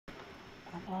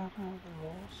The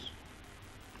roles.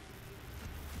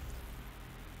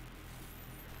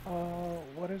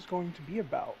 What is going to be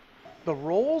about? The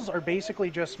roles are basically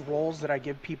just roles that I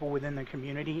give people within the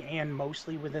community and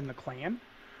mostly within the clan.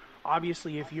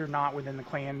 Obviously, if you're not within the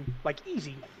clan, like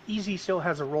Easy still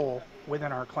has a role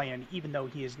within our clan, even though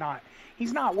he's not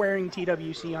wearing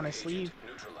TWC on his sleeve,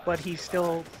 but he's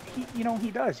still,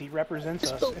 he does. He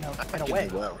represents us in a way.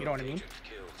 You know what I mean?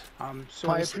 So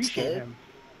I appreciate him.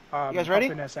 You guys ready?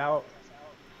 Helping us out.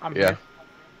 I'm Yeah.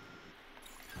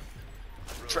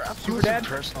 here. Super Dad?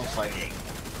 Personal fighting.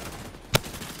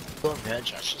 Boom,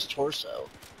 headshots, just torso.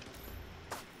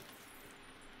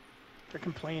 They're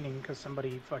complaining because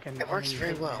somebody fucking It works only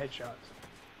very hitting well.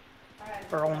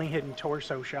 headshots. Or only hitting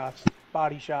torso shots,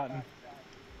 body shotting.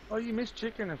 Oh, you missed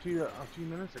chicken a few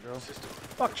minutes ago.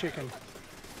 Fuck chicken.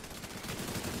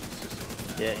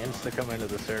 Yeah, insta come into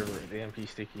the server, the MP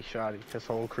sticky shotty, his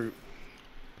whole crew.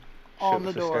 On Shit the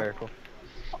was door. hysterical.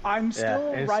 I'm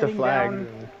still yeah, writing flagged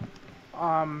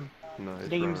down Nice,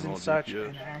 names running and all such, DPS.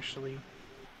 and actually,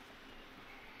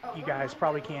 you guys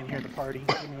probably can't hear the party.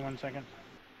 Give me 1 second.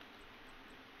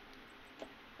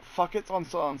 Fuck it's on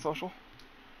social.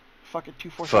 Fuck it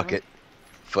 247. Fuck it.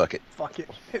 Fuck it. Fuck it.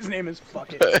 His name is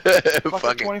Fuck It.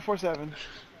 Fuck it. 24/7.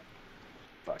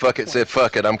 Fuck it said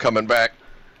fuck it. I'm coming back.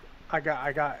 I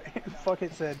got. Fuck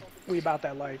It said, we about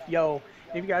that life. Yo,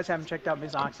 if you guys haven't checked out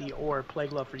Ms. Oxy or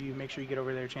Plague Love for You, make sure you get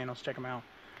over their channels, check them out.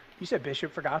 You said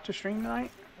Bishop forgot to stream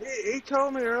tonight? He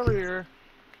told me earlier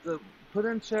to put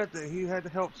in chat that he had to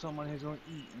help someone he's going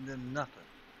to eat, and then nothing.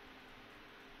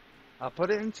 I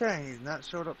put it in chat. He's not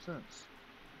showed up since.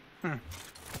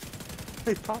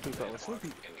 He probably fell asleep.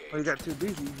 Well, he got too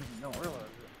busy. He didn't realize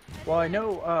it. Well, I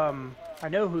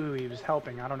know who he was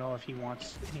helping. I don't know if he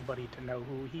wants anybody to know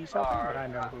who he's helping, but I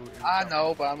know who he was I helping.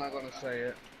 know, but I'm not going to say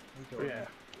it. Yeah.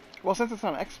 Well, since it's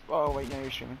on X. Oh wait, no, you're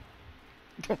streaming.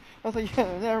 I was like,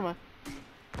 yeah, never mind.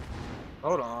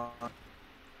 Hold on.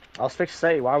 I was fixed to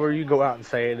say, why would you go out and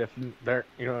say it if they're,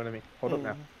 you know what I mean? Hold up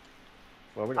now.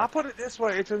 Well, we're I'll put it this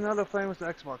way. It's another famous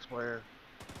Xbox player.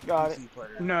 Got it. PC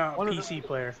player. No, One of PC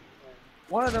player.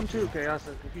 One of them too, Chaos.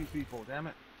 I confuse people. Damn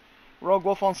it. Rogue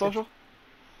Wolf on social.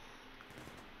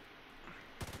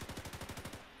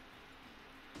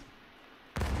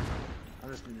 I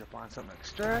just need to find something to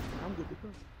extract. I'm good to go.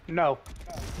 No.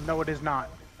 No, it is not.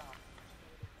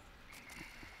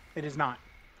 It is not.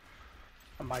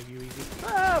 I'm by you, Easy.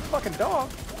 Ah, fucking dog.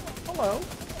 Hello.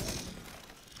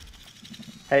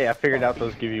 Hey, I figured out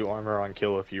those give you armor on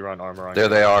kill if you run armor on There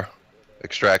kill. they are.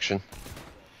 Extraction.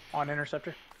 On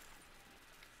Interceptor.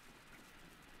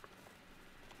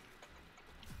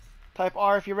 Type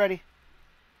R if you're ready.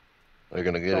 They're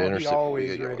gonna get Oh, he intercepted.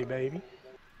 always ready, baby.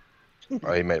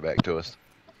 Oh, he made it back to us.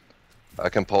 I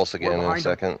can pulse again in a behind him.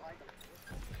 second.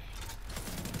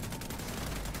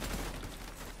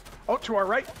 Oh, to our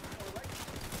right.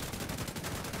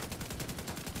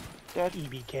 Dead.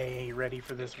 EBK ain't ready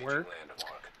for this work.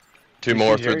 Two You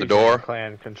more see through the Jerry join door.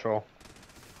 Clan control.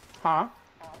 Huh?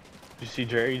 Did you see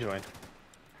Jerry join?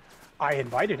 I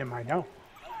invited him, I know.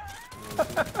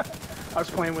 I was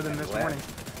playing with him this morning.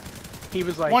 He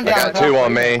was like, One I down. got two Val.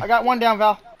 on me. I got one down,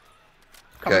 Val.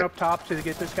 coming Okay. up top to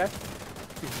get this guy.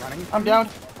 He's running. I'm down.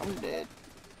 I'm dead.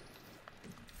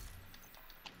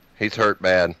 He's hurt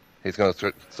bad. He's gonna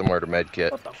somewhere to med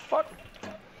kit. What the fuck?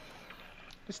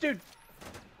 This dude.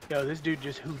 Yo, this dude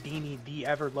just Houdini the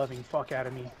ever-loving fuck out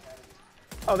of me.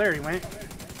 Oh, there he went.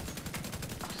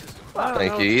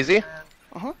 Thank you, Easy.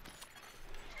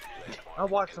 I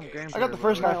watched some games. I got the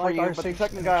first guy I for like you, but the R6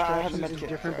 second guy I have a Extraction med is kit.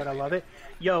 different, but I love it.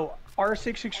 Yo,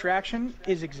 R6 Extraction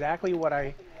is exactly what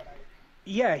I...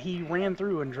 Yeah, he ran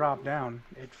through and dropped down.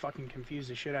 It fucking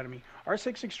confused the shit out of me.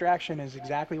 R6 Extraction is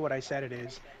exactly what I said it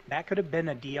is. That could have been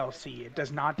a DLC. It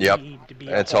does not Yep. need to be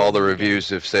That's a whole all the new reviews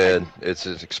have said. It's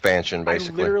an expansion, game. I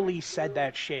basically. literally said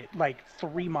that shit like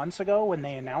 3 months ago when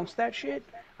they announced that shit.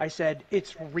 I said,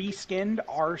 it's reskinned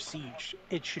R Siege.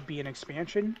 It should be an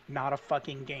expansion, not a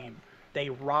fucking game. They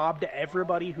robbed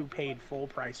everybody who paid full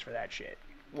price for that shit.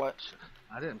 What?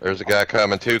 I didn't. There's a guy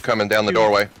coming down the Dude.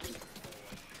 doorway.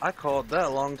 I called that a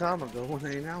long time ago when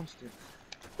they announced it.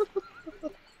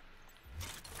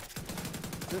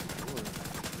 Good lord.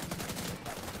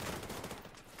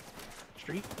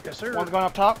 Street? Yes, sir. One's going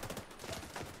up top.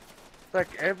 Like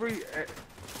I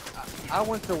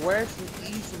went to west and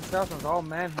east and south and was all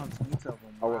manhunting each of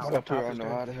them. I was Wow. up here. I Top don't is know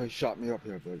good. how the hell he shot me up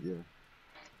here, but yeah.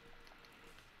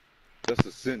 That's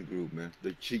the sin group, man.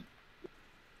 They cheat.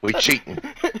 We cheating.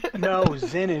 No,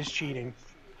 Zen is cheating.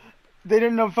 They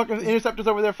didn't know fucking interceptors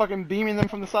over there fucking beaming them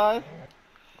from the side.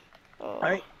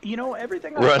 You know,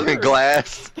 everything I've Running heard,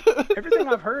 glass. everything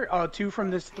I've heard, 3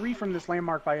 from this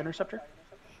landmark by Interceptor.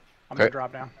 I'm gonna Okay.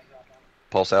 drop down.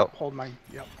 Pulse out. Hold my,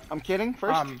 yep. I'm kidding.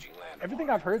 First, Everything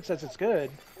I've heard says it's good.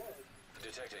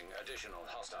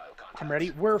 I'm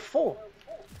ready. We're full.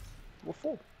 We're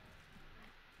full.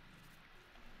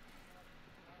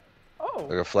 Oh.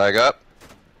 Look a flag up.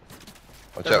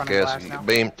 Watch They're out, running Cass. glass You now. get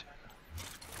beamed.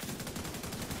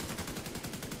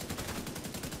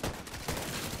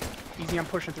 Easy, I'm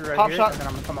pushing through right Pop here, shot. and then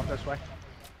I'm gonna come up this way.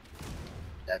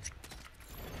 That's.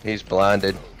 He's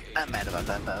blinded. I'm mad about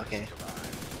that, but okay.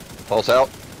 Pulse out.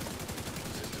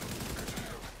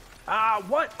 Ah,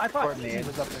 what? I thought Poor Easy man.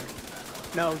 was up there.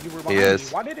 No, you were He behind me.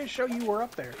 is. Why did it show you were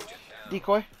up there?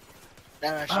 decoy.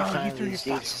 That actually Oh, you fine threw your these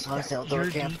dudes as long as they don't throw Your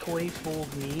a camp. decoy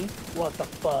fooled me? What the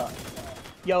fuck?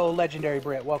 Yo, Legendary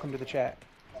Brit, welcome to the chat.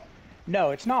 No,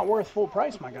 it's not worth full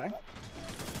price, my guy.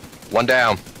 One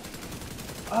down.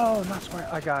 Oh, not square.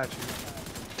 I got you.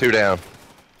 2 down.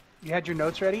 You had your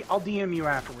notes ready? I'll DM you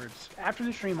afterwards. After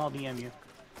the stream, I'll DM you.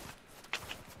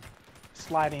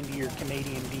 Slide into your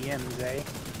Canadian DMs, eh?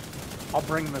 I'll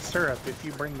bring the syrup if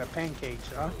you bring the pancakes,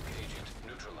 huh?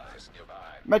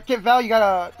 Medkit Val, you got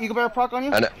a Eagle Bear proc on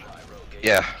you? I know.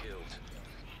 Yeah.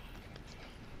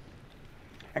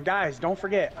 And guys, don't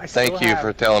forget, I still Thank you have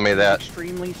for telling me that.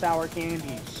 extremely sour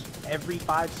candies. Every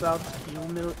 5 subs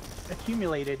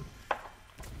accumulated,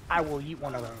 I will eat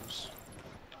one of those.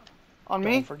 On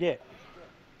Don't me? forget.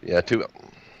 Yeah, 2.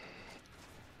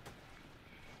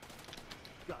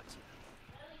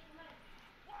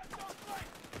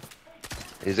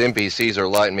 These NPCs are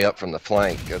lighting me up from the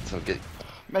flank. That's okay.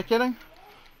 Medkitting?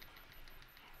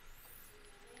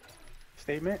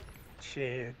 Statement?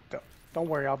 Shit. Don't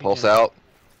worry, I'll be Pulse here. out.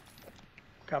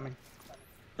 Coming.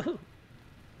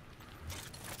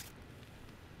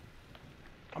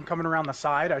 I'm coming around the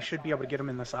side. I should be able to get him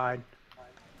in the side.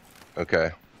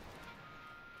 Okay.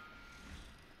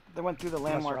 They went through the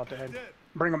Unless they're landmark. out the head.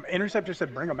 Bring him. Interceptor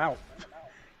said bring him out.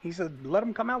 He said let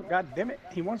him come out. God damn it.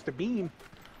 He wants to beam.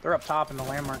 They're up top in the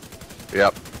landmark.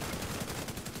 Yep.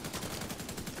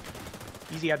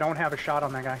 Easy, I don't have a shot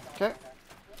on that guy. Okay.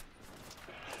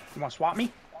 You want to swap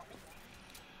me?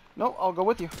 No, I'll go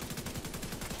with you.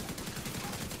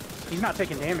 He's not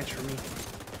taking damage from me.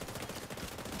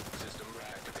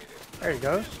 There he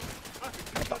goes.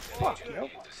 What the fuck, yo?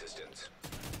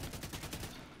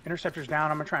 Interceptor's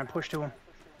down. I'm gonna try and push to him.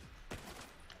 I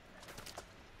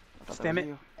thought that Stem was it.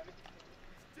 you.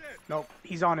 Nope.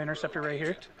 He's on interceptor right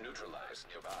here.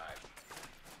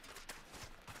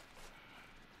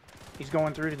 He's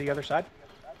going through to the other side.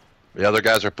 The other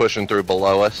guys are pushing through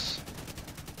below us.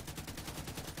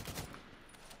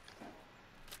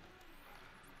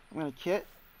 I'm gonna kit.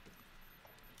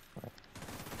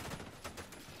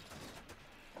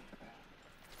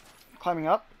 Climbing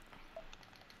up.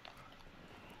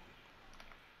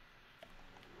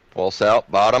 Pulse out.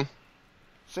 Bottom.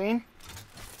 Seen.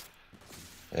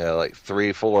 Yeah, like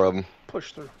 3, 4 of them.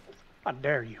 Push through. I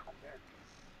dare you.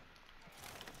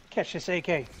 Catch this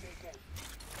AK.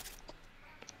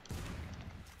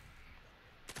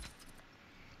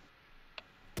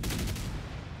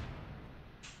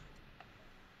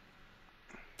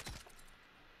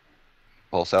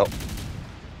 Pulse out.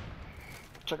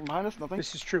 Checking behind us. Nothing.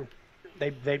 This is true.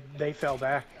 They fell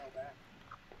back.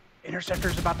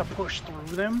 Interceptor's about to push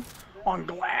through them on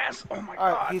glass. Oh my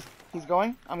All god. right, he's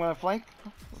going. I'm gonna flank.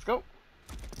 Let's go.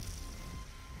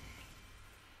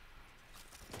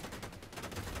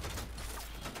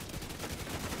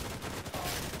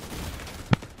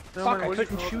 Fuck, I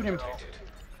couldn't shoot him.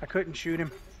 I couldn't shoot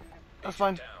him. That's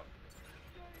fine.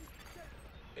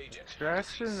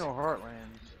 Extraction or Heartland?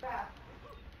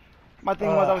 My thing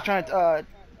was I was trying to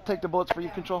take the bullets for you.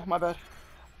 Control. My bad.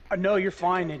 No, you're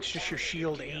fine. It's just your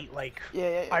shield 8. Like,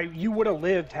 Yeah. you would have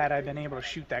lived had I been able to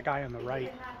shoot that guy on the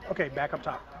right. Okay, back up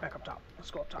top. Back up top.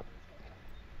 Let's go up top.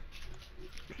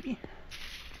 Maybe.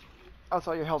 I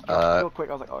saw your health drop real quick.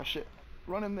 I was like, oh shit,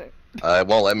 run in there. It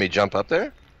won't let me jump up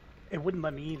there. It wouldn't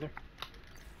let me either.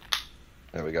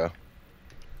 There we go.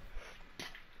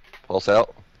 Pulse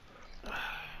out.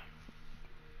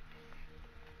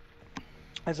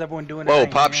 How's everyone doing? Whoa,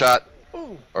 tonight, pop man? shot.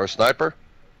 Ooh. Or sniper.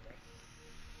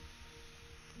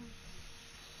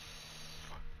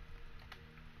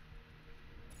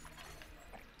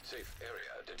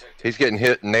 He's getting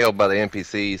hit and nailed by the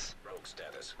NPCs.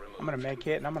 I'm gonna make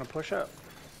it and I'm gonna push up.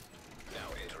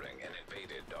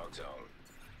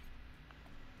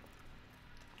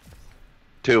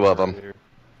 Two of them.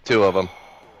 Two of them.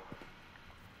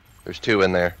 There's 2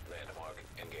 in there.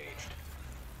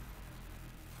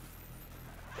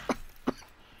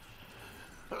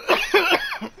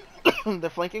 They're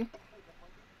flanking.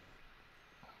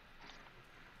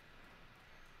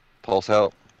 Pulse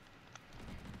out.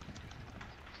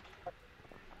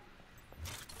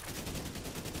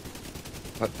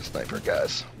 Fuck the sniper,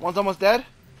 guys. One's almost dead.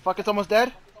 Fuck, it's almost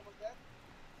dead.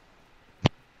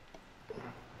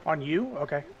 On you?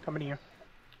 Okay, coming to you.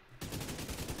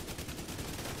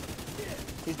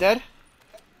 He's dead.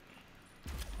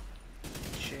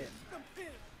 Shit.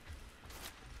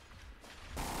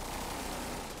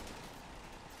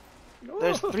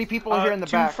 There's 3 people here in the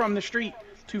two back. from the street.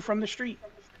 2 from the street.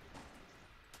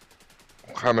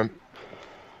 Coming.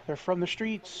 They're from the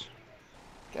streets.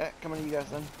 Okay, coming to you guys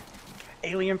then.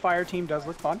 Alien fire team does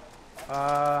look fun.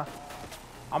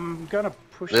 I'm gonna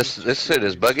push This shit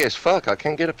is buggy as fuck. I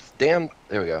can't get up. Damn.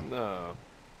 There we go. No.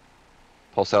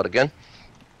 Pulse out again.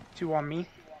 2 on me.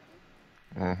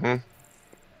 Mm-hmm.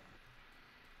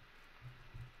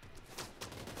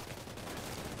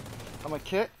 I'm gonna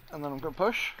kit, and then I'm gonna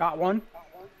push. Got one.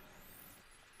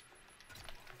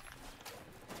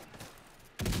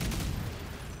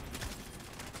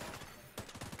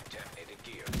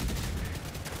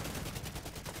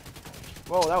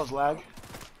 Whoa, that was lag.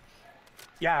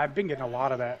 Yeah, I've been getting a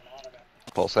lot of that.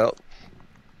 Pulse out.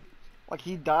 Like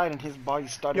he died and his body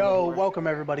started. Yo, everywhere. welcome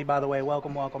everybody, by the way.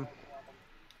 Welcome, welcome.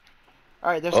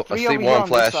 All right, there's Oh, I 3 see over here one on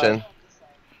this flashing. side.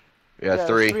 Yeah, there's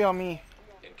 3. 3 on me.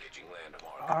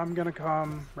 I'm gonna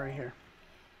come right here.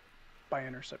 By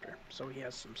interceptor, so he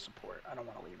has some support. I don't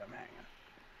want to leave him hanging.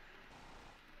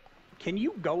 Can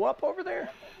you go up over there?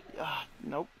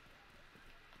 Nope.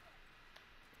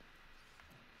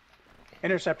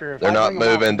 Interceptor. If They're I not bring 'em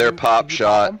out, moving, can they're you- pop can you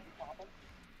shot. 'em?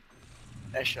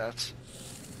 Nice shots.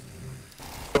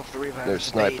 Go for the rebound. They're It's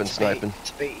a sniping, bait, it's a bait, sniping. It's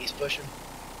a bait, he's pushing.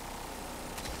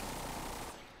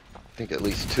 I think at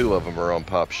least 2 of them are on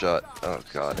pop shot. Oh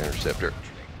god, interceptor.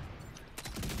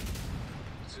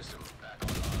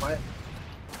 What?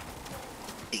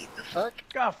 Eat the fuck?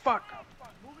 Ah, fuck.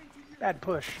 Bad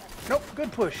push. Nope,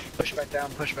 good push. Push back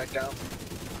down, push back down.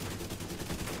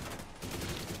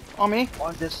 On me.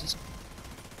 Long distance.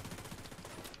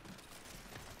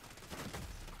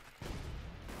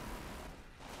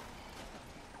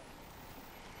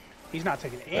 He's not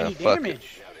taking any fuck it.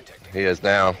 damage. He is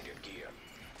now.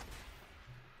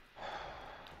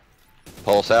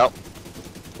 Pulse out.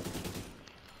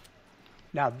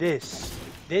 Now this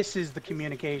is the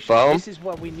communication. Foam? This is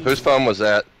what we need. Whose phone was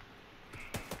that?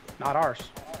 Not ours.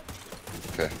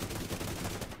 Okay.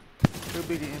 Could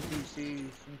be the NPC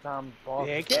sometimes. Boss.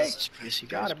 The AK. Jesus Christ, you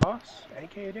Got guys. it, boss.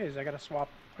 AK it is. I gotta swap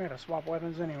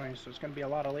weapons anyway, so it's gonna be a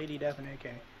lot of lady death and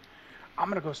AK. I'm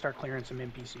gonna go start clearing some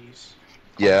NPCs.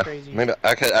 Call Yeah. Crazy. Maybe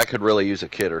I could really use a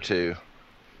kit or 2.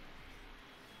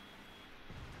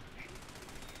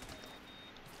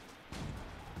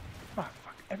 Oh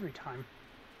fuck! Every time.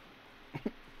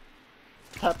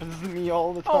 Happens to me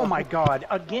all the time. Oh my god!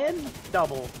 Again?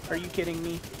 Double? Are you kidding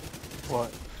me? What?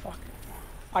 Fuck!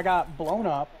 I got blown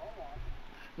up.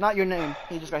 Not your name.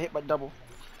 He just got hit by double.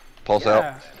 Pulse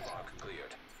out.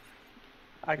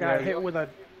 I got hit with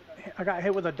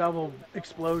a double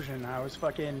explosion. I was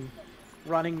fucking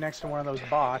running next to one of those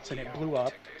bots and it blew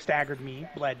up, staggered me,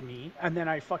 bled me, and then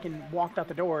I fucking walked out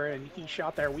the door and he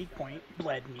shot their weak point,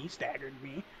 bled me, staggered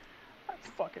me. I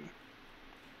fucking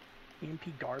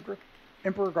EMP guard,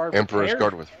 Emperor guard. Emperor's repair-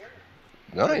 guard with.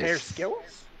 repair Nice.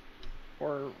 skills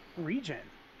or regen.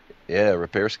 Yeah,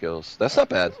 repair skills. That's not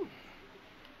bad.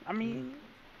 I mean,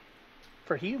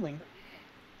 for healing,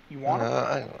 you want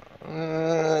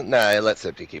them? Nah, let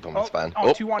Septi keep them. It's fine.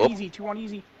 Oh, 2 on easy, 2 on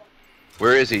easy.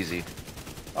 Where is Easy?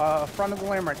 Front of the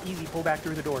Labyrinth, easy, pull back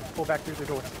through the door. Pull back through the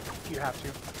door if you have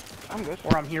to. I'm good.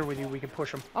 Or I'm here with you, we can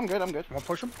push him. I'm good. I'm good. You want to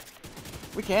push him?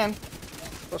 We can.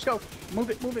 Let's go. Move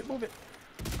it, move it, move it.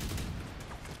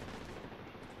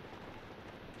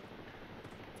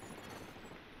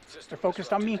 They're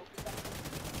focused on me.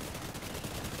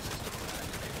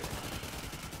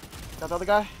 Got the other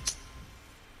guy.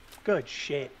 Good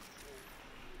shit.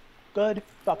 Good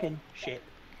fucking shit.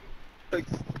 Like,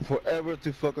 forever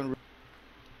to fucking.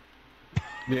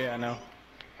 Yeah, I know.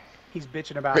 He's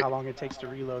bitching about how long it takes to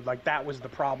reload. Like, that was the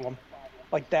problem.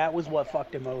 Like, that was what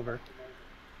fucked him over.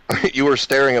 You were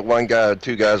staring at one guy,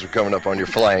 2 guys were coming up on your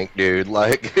flank, dude.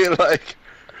 Like,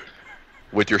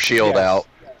 with your shield Yes. out.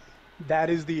 That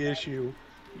is the issue.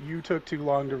 You took too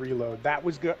long to reload. That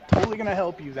was totally gonna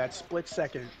help you. That split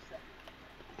second.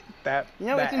 That. You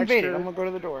know, that it's invaded. extra- I'm gonna go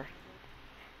to the door.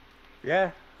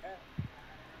 Yeah.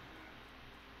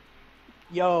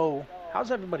 Yo,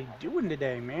 how's everybody doing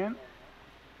today, man?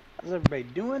 How's everybody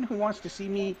doing? Who wants to see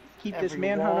me keep this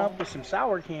manhunt Everyone. up with some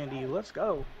sour candy? Let's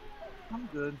go. I'm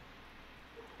good.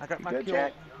 I got my good, kill.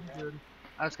 Jack? I'm good.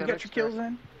 I just You got got your kills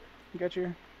in? You got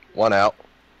your... One out.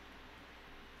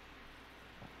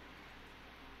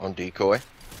 On decoy.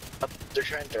 They're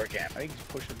trying to door camp. I think he's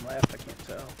pushing left, I can't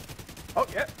tell. Oh,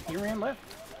 yeah, he ran left.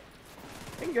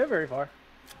 Didn't go very far.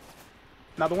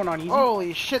 Another one on easy.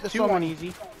 Holy shit, there's Two so on many.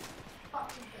 easy.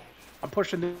 I'm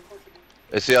pushing the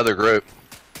It's the other group.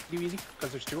 easy,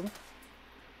 because there's two of them.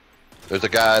 There's a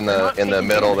guy in They're the not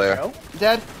middle taking there. damage, Joe.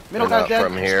 Dead. Middle They're guy's not dead.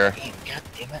 from here. God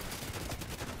damn it.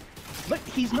 Look,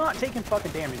 he's not taking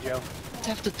fucking damage, Joe. Let's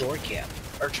have to door camp.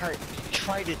 Or try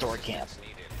to door camp.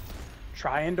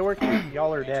 Try and door camp,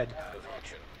 y'all are dead.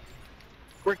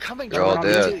 We're coming They're all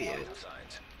directly dead. to you.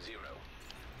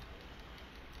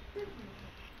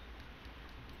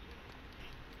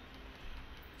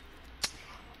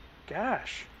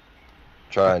 Gosh.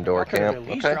 Try and door I could have camp.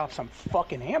 at least Okay. dropped some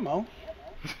fucking ammo.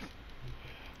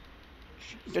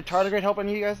 Did tardigrade help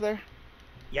any of you guys there?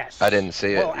 Yes. I didn't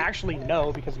see it. Well, actually,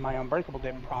 no, because my Unbreakable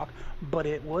didn't proc, but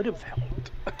it would have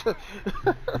helped.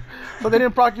 But they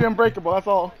didn't proc you unbreakable, that's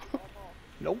all.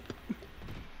 Nope.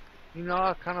 You know,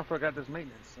 I kind of forgot this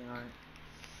maintenance thing. All right.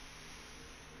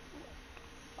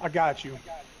 I got you.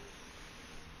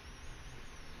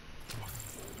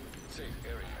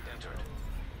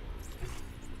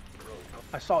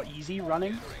 I saw Easy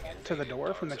running to the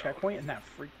door from the checkpoint, and that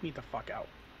freaked me the fuck out.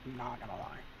 I'm not gonna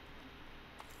lie.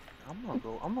 I'm gonna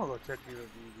go check these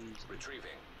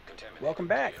DVDs. Welcome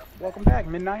back. Welcome back.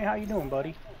 Midnight, how you doing,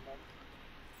 buddy?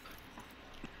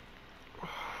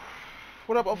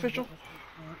 What up, official?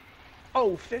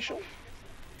 Oh, official.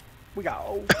 We got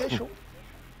official.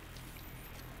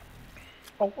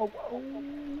 Oh,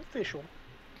 official.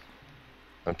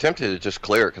 I'm tempted to just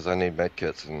clear it because I need med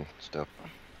kits and stuff.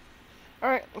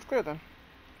 Alright, let's clear it then.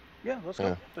 Yeah, let's Yeah.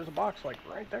 go. There's a box, like,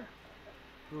 right there.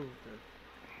 Ooh, okay.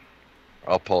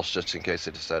 I'll pulse just in case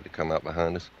they decide to come out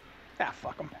behind us. Ah,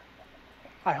 fuck them.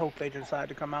 I hope they decide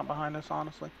to come out behind us,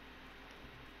 honestly.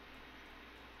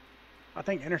 I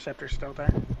think Interceptor's still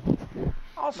there.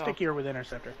 I'll stick here with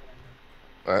Interceptor.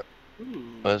 Alright. Ooh,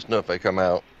 Let us know if they come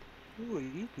out. who are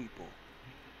you people?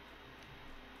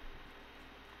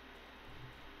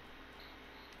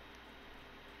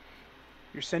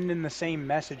 You're sending the same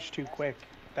message too quick.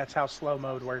 That's how slow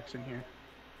mode works in here.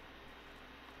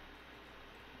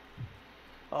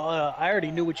 I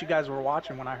already knew what you guys were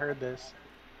watching when I heard this.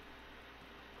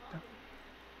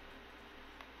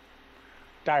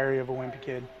 Diary of a Wimpy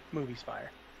Kid. Movie's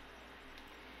fire.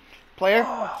 Player,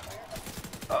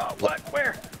 What?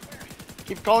 Where?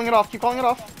 keep calling it off, keep calling it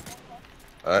off.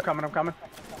 I'm coming.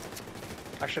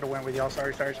 I should have went with y'all.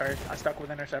 Sorry. I stuck with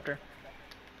Interceptor.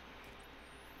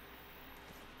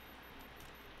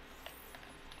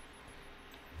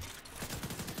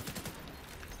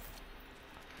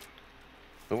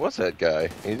 Who was that guy?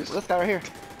 He just This guy right here.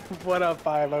 What up,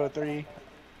 503?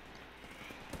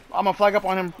 I'm gonna flag up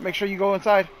on him, make sure you go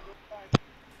inside.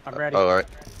 I'm ready. Oh, alright.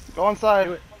 Go inside.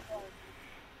 Do it.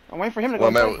 I'm waiting for him to go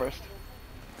Well, man, inside first.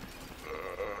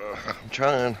 I'm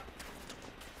trying.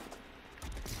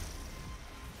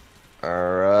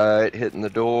 Alright, hitting the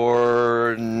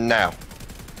door now.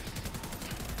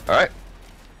 Alright.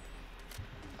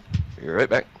 You're right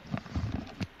back.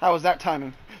 How was that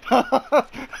timing?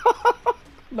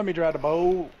 Let me drive the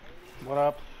boat. What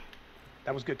up?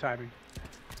 That was good timing.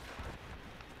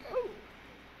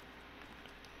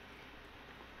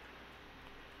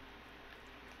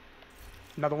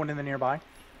 Another one in the nearby.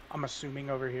 I'm assuming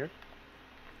over here.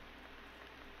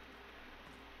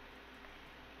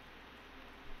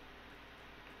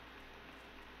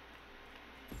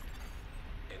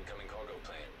 Incoming cargo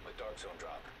plane with dark zone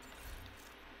drop.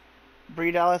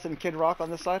 Breed Alice and Kid Rock on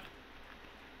this side.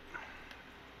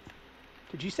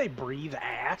 Did you say breathe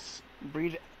ass?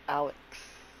 Breed Alex.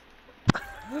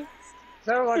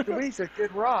 Sounded like the we said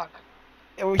Kid Rock.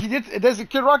 Yeah, well, he did. It does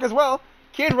Kid Rock as well.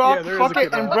 Kid Rock, Yeah, there is a Fuck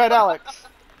It, Kid and Rock. Bread Alex.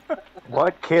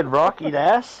 What? Kid Rock eat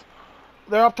ass?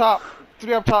 They're up top.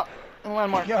 3 up top. In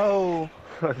landmark. Yo,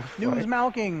 news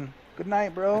malking. Good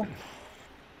night, bro.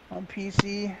 On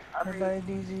PC. Everybody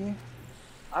DZ.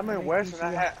 I'm in West and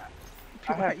I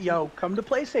have Yo, come to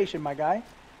PlayStation, my guy.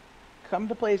 Come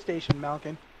to PlayStation,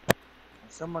 Malkin.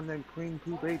 someone named Queen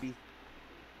Pooh Baby.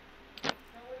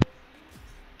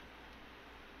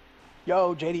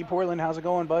 Yo, JD Portland, how's it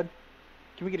going, bud?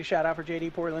 Can we get a shout out for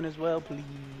JD Portland as well, please?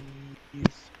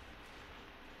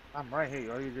 I'm right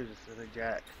here. All you do is just say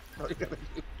Jack.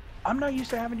 I'm not used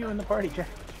to having you in the party, Jack.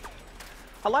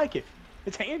 I like it.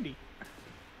 It's handy.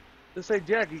 Just say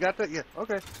Jack. You got that? Yeah.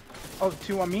 Okay. Oh,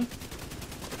 2 on me.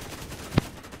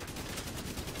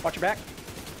 Watch your back.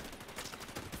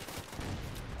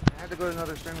 I had to go to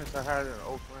another stream since I had an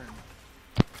old friend.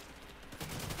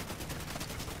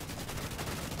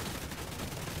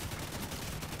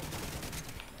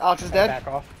 Alex is dead. Back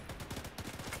off.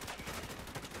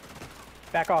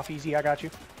 Back off, easy. I got you.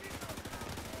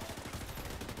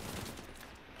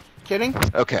 Kidding?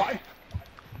 Okay. Fine.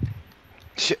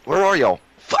 Shit, where are y'all?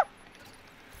 Fuck.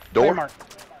 Door? Landmark.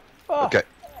 Oh, Okay.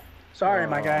 sorry,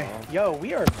 my guy. Yo,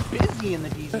 we are busy in the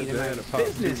DZ tonight.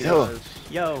 Business. Yo.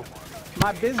 Yo,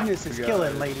 my business is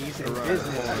killing, ladies, and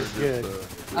business is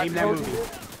good. Name that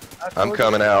movie. I'm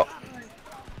coming out.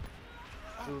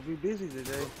 We'll be busy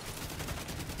today.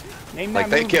 Name that Like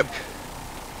they movie. kept.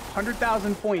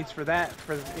 100,000 points for that.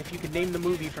 For if you could name the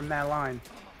movie from that line,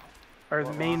 or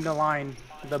name the line,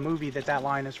 the movie that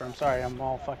line is from. Sorry, I'm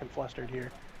all fucking flustered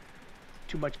here.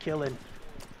 Too much killing.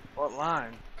 What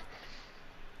line?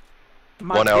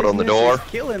 My One out on the business door. is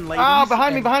killing, ladies. Ah,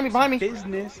 behind me, and behind me, behind me.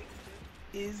 Business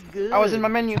is good. I was in my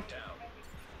menu.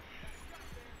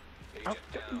 I'll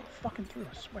get you fucking through,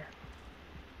 I swear.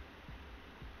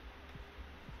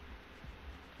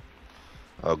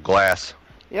 Oh, glass.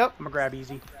 Yep. I'm gonna grab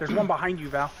easy. There's one behind you,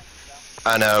 Val.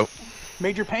 I know.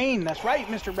 Major Pain. That's right,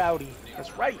 Mr. Rowdy.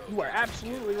 That's right. You are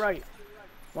absolutely right.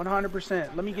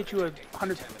 100%. Let me get you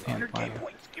 100K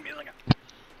points. Give me a second.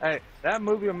 Hey, that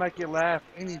movie will make you laugh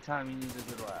anytime you need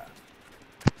a good laugh.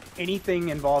 Anything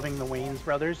involving the Wayans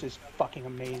brothers is fucking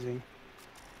amazing.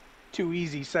 Too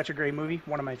Easy. Such a great movie.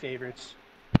 One of my favorites.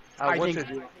 I What's think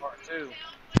it doing? Part 2.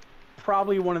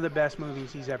 probably one of the best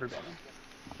movies he's ever been in.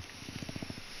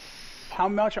 How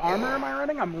much armor am I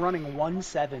running? I'm running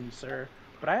 1.7, sir.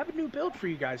 But I have a new build for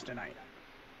you guys tonight.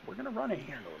 We're gonna run it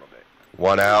here in a little bit.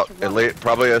 One out. At least,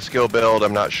 probably a skill build.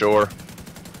 I'm not sure.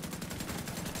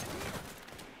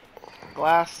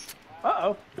 Glass. Uh-oh.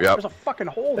 Yep. There's a fucking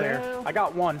hole there. I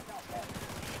got one.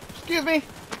 Excuse me.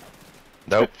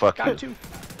 Nope. Fuck you. Got two.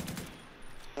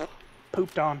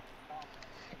 Pooped on.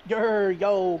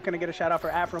 Yo, can I get a shout out for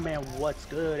Afro Man? What's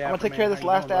good, Afro I'm gonna take Man? care of this How you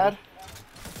last doing, ad.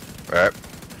 All right.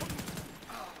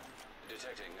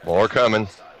 More coming.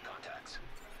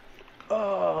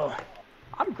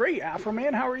 I'm great, Afro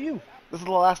Man. How are you? This is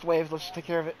the last wave. Let's just take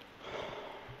care of it.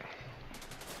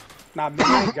 Nah, man,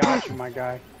 I got you, my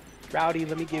guy. Rowdy,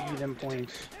 let me give you them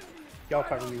points. Y'all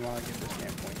cover me while I get this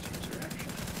man points user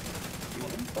action. You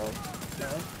info?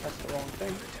 No, that's the wrong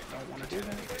thing. Don't want to do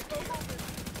that.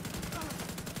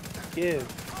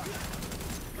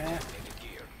 Give. Man.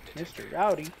 Mr.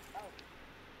 Rowdy.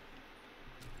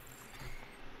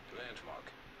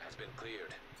 Landmark has been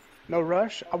cleared. No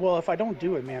rush? Well, if I don't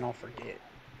do it, man, I'll forget.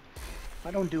 If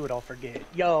I don't do it, I'll forget.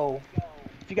 Yo,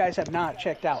 if you guys have not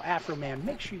checked out Afro Man,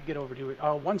 make sure you get over to it.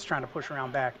 Oh, one's trying to push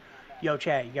around back. Yo,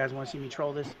 chat, you guys want to see me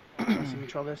troll this? Want to see me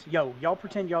troll this? Yo, y'all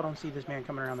pretend y'all don't see this man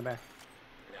coming around the back.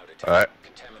 Now detect All right.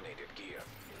 contaminated gear.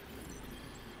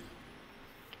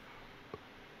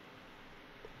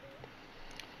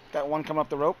 Got one coming up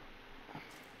the rope.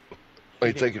 What are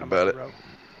you He didn't thinking come about up it? the rope.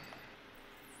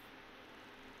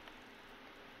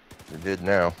 You did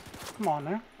now. Come on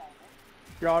now.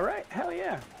 You're all right? Hell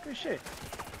yeah. Good shit.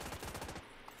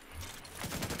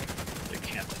 They're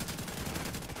camping.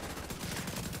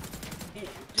 Yeah,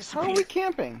 How are we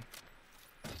camping?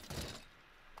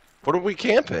 What are we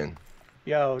camping?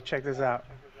 Yo, check this out.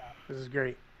 This is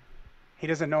great. He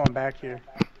doesn't know I'm back here.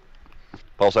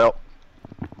 Pulse out.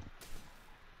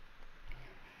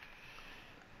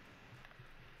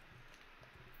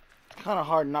 It's kind of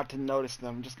hard not to notice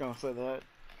them. I'm just gonna say that.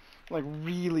 Like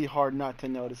really hard not to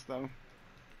notice them.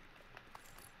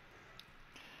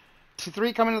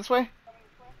 2-3 coming this way.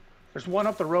 There's one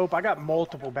up the rope. I got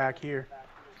multiple back here.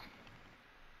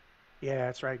 Yeah,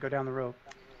 that's right. Go down the rope.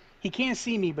 He can't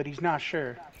see me, but he's not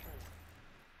sure.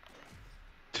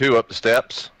 2 up the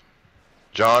steps.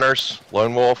 Johners.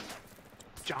 Lone Wolf.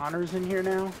 Johnner's in here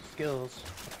now. Skills.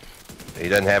 He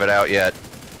doesn't have it out yet.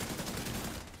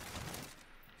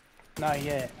 Not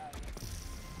yet.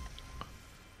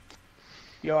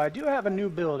 Yo, I do have a new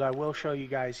build. I will show you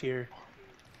guys here.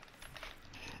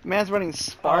 Man's running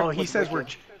Spark. Oh, he with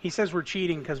says we're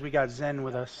cheating because we got Zen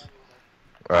with us.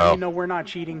 Well, You know we're not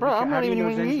cheating. Bro, I'm how not do you even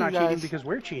know even Zen's you not cheating guys. because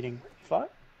we're cheating?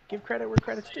 Fuck. Give credit where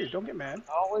credit's due. Don't get mad.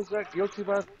 Always got guilty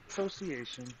by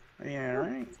association. Yeah,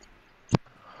 right.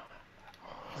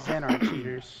 Zen aren't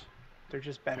cheaters. They're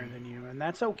just better than you, and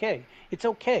that's okay. It's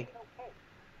okay.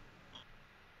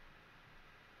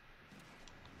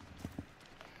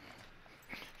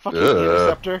 Fucking Ugh.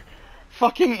 interceptor.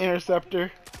 Fucking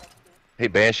interceptor. he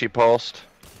Banshee pulsed.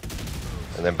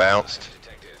 And then bounced.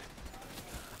 Detected.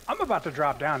 I'm about to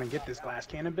drop down and get this glass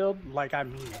cannon build like I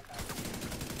mean it.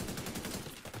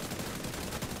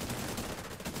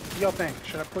 What y'all think?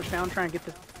 Should I push down, try and get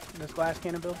this glass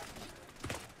cannon build?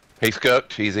 He's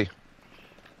cooked. Easy.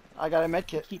 I got a med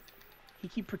kit. He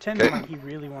keep pretending Okay. like he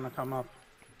really want to come up.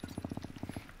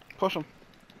 Push him.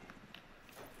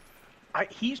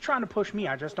 He's trying to push me.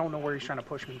 I just don't know where he's trying to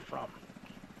push me from.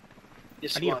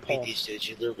 If I you need a want to beat pulse. these dudes,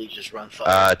 you literally just run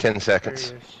fire. 10 There he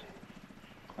seconds. is.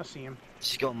 I see him.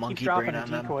 Just go monkey dropping brain a on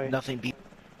them. decoy. Nothing beat.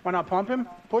 Why not pump him?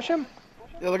 Push him?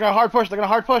 Yeah, they're gonna hard push. They're gonna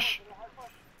hard push.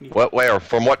 What, where?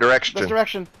 From what This direction?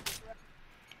 direction.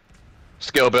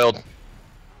 Skill build.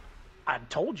 I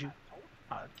told you.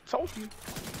 I told you.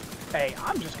 Hey,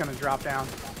 I'm just gonna drop down.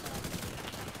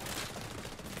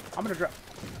 I'm gonna drop.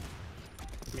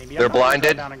 Maybe They're I'm not gonna blinded.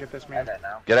 drop down and get this man.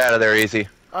 Get out of there, easy.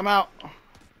 I'm out.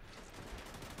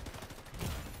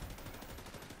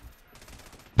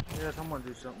 Yeah, someone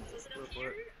do something real quick.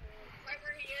 Right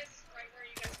where he is, right where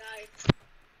you guys died.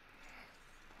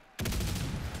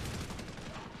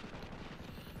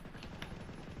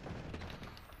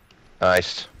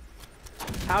 Nice.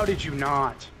 How did you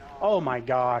not? Oh my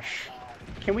gosh.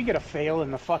 Can we get a fail in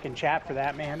the fucking chat for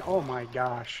that, man? Oh my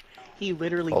gosh. He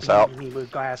literally Pulse out. beat me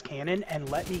with glass cannon and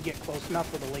let me get close enough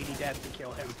for the Lady Death to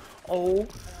kill him. Oh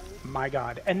my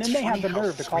god. And then It's they have the funny how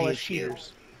nerve to call three us of you-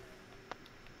 cheaters.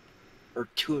 Or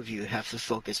two of you have to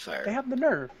focus fire. They have the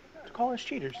nerve to call us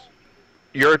cheaters.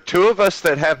 You're two of us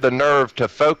that have the nerve to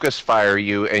focus fire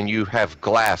you, and you have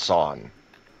glass on.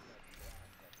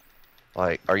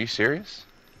 Like, are you serious?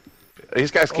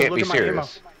 These guys can't look be at my ammo.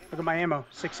 serious. Look at my ammo.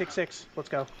 666. Let's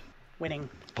go. Winning.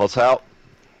 Pulse out.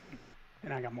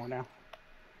 And I got more now.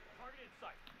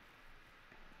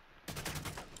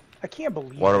 I can't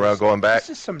believe One around this. going back.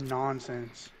 This is some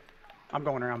nonsense. I'm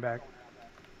going around back.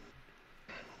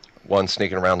 One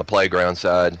sneaking around the playground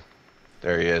side.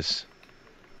 There he is.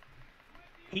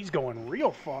 He's going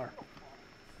real far.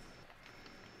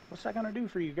 What's that gonna do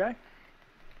for you, guy?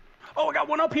 Oh, I got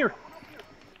one up here.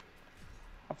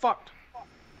 I'm fucked.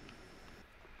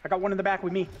 I got one in the back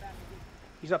with me.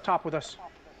 He's up top with us.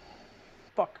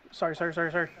 Fuck. Sorry.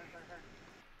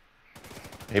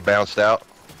 He bounced out.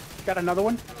 Got another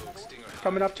one.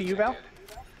 Coming up to you, Val.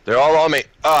 They're all on me.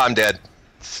 Oh, I'm dead.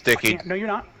 Sticky. No, you're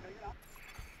not.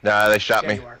 Nah, they shot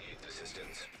There me. you are.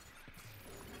 Assistance.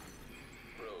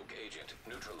 Rogue agent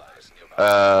neutralized.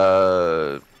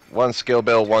 One skill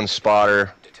build, one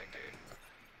spotter. Detected.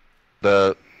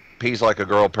 The P's like a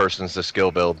girl person's the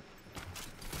skill build.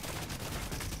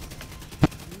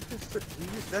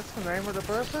 That's the name of the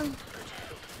person?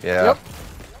 Yeah. Yep.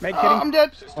 Meg, hit him. I'm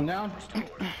dead. I'm down.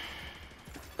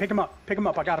 Pick him up. Pick him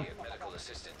up. I got him. Medical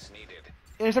assistance needed.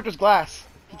 Interceptor's glass.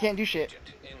 He can't do shit.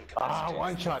 Ah,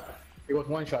 one shot. It was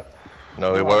one shot.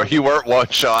 No, you weren't one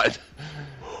shot.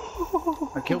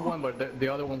 I killed one, but the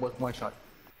other one was one shot.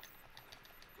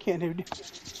 Can't do.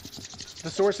 The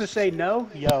sources say no.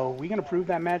 Yo, we gonna prove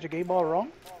that Magic 8-Ball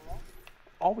wrong?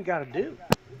 All we gotta do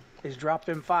is drop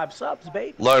them 5 subs,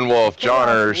 babe. Lone Wolf,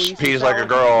 Johners, P's like a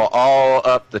girl, all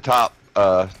up the top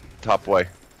way.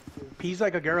 Peas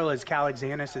Like a Girl is Cal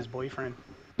Xanis' boyfriend.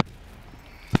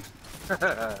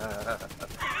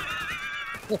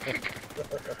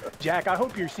 Jack, I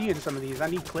hope you're seeing some of these. I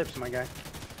need clips, my guy.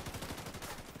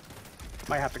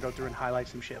 Might have to go through and highlight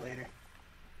some shit later.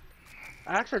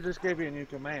 I actually just gave you a new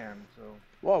command, so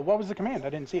Whoa, what was the command? I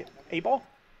didn't see it. 8-Ball?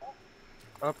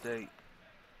 update.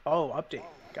 Oh, update.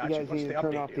 Gotcha. You guys What's need the to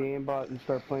turn update off the do? aimbot and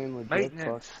start playing legit.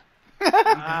 Maintenance.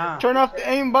 Ah, Turn off the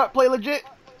aimbot, play legit.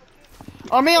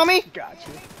 On me, on me. gotcha.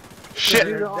 Shit.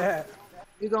 Heard that.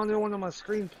 You're the only one on my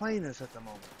screen playing this at the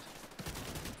moment.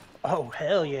 Oh,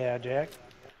 hell yeah, Jack.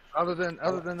 Other than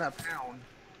that pound.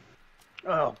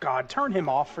 Oh, God. Turn him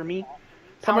off for me.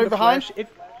 Somebody Pound of behind? flesh.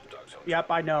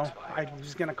 Yep, I know. I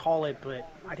was going to call it, but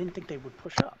I didn't think they would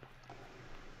push up.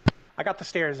 I got the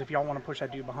stairs if y'all want to push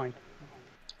that dude behind.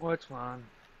 Well, it's fine.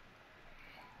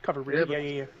 Cover rear. Yeah,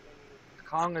 Yeah.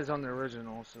 Kong is on the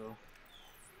original, so.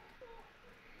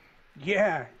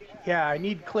 Yeah, I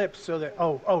need clips so that...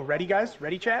 Oh, ready, guys?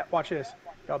 Ready, chat? Watch this.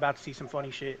 Y'all about to see some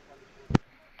funny shit.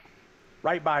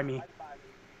 Right by me.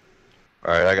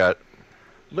 Alright, I got...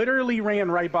 Literally ran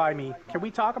right by me. Can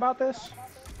we talk about this?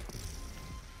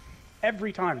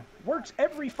 Every time. Works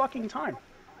every fucking time.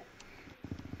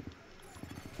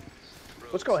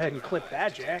 Let's go ahead and clip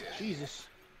that, Jack. Jesus.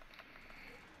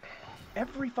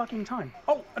 Every fucking time.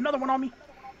 Oh, another one on me.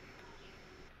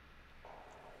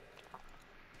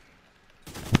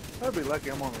 I'd be lucky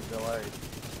I'm on the delay.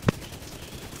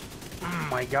 Oh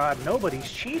my god, nobody's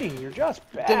cheating. You're just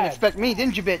bad. Didn't expect me,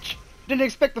 didn't you, bitch? Didn't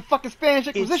expect the fucking Spanish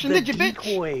Inquisition, it's did the you, bitch?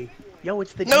 decoy. Yo,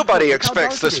 it's the Nobody decoy. Look how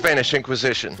expects the dark it is. Spanish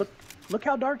Inquisition. Look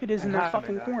how dark it is in that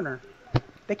fucking Muhammad. corner.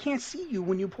 They can't see you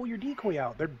when you pull your decoy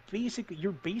out.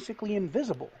 You're basically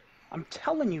invisible. I'm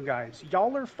telling you guys,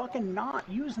 y'all are fucking not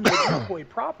using the decoy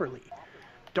properly.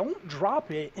 Don't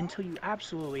drop it until you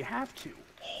absolutely have to.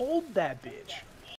 Hold that bitch.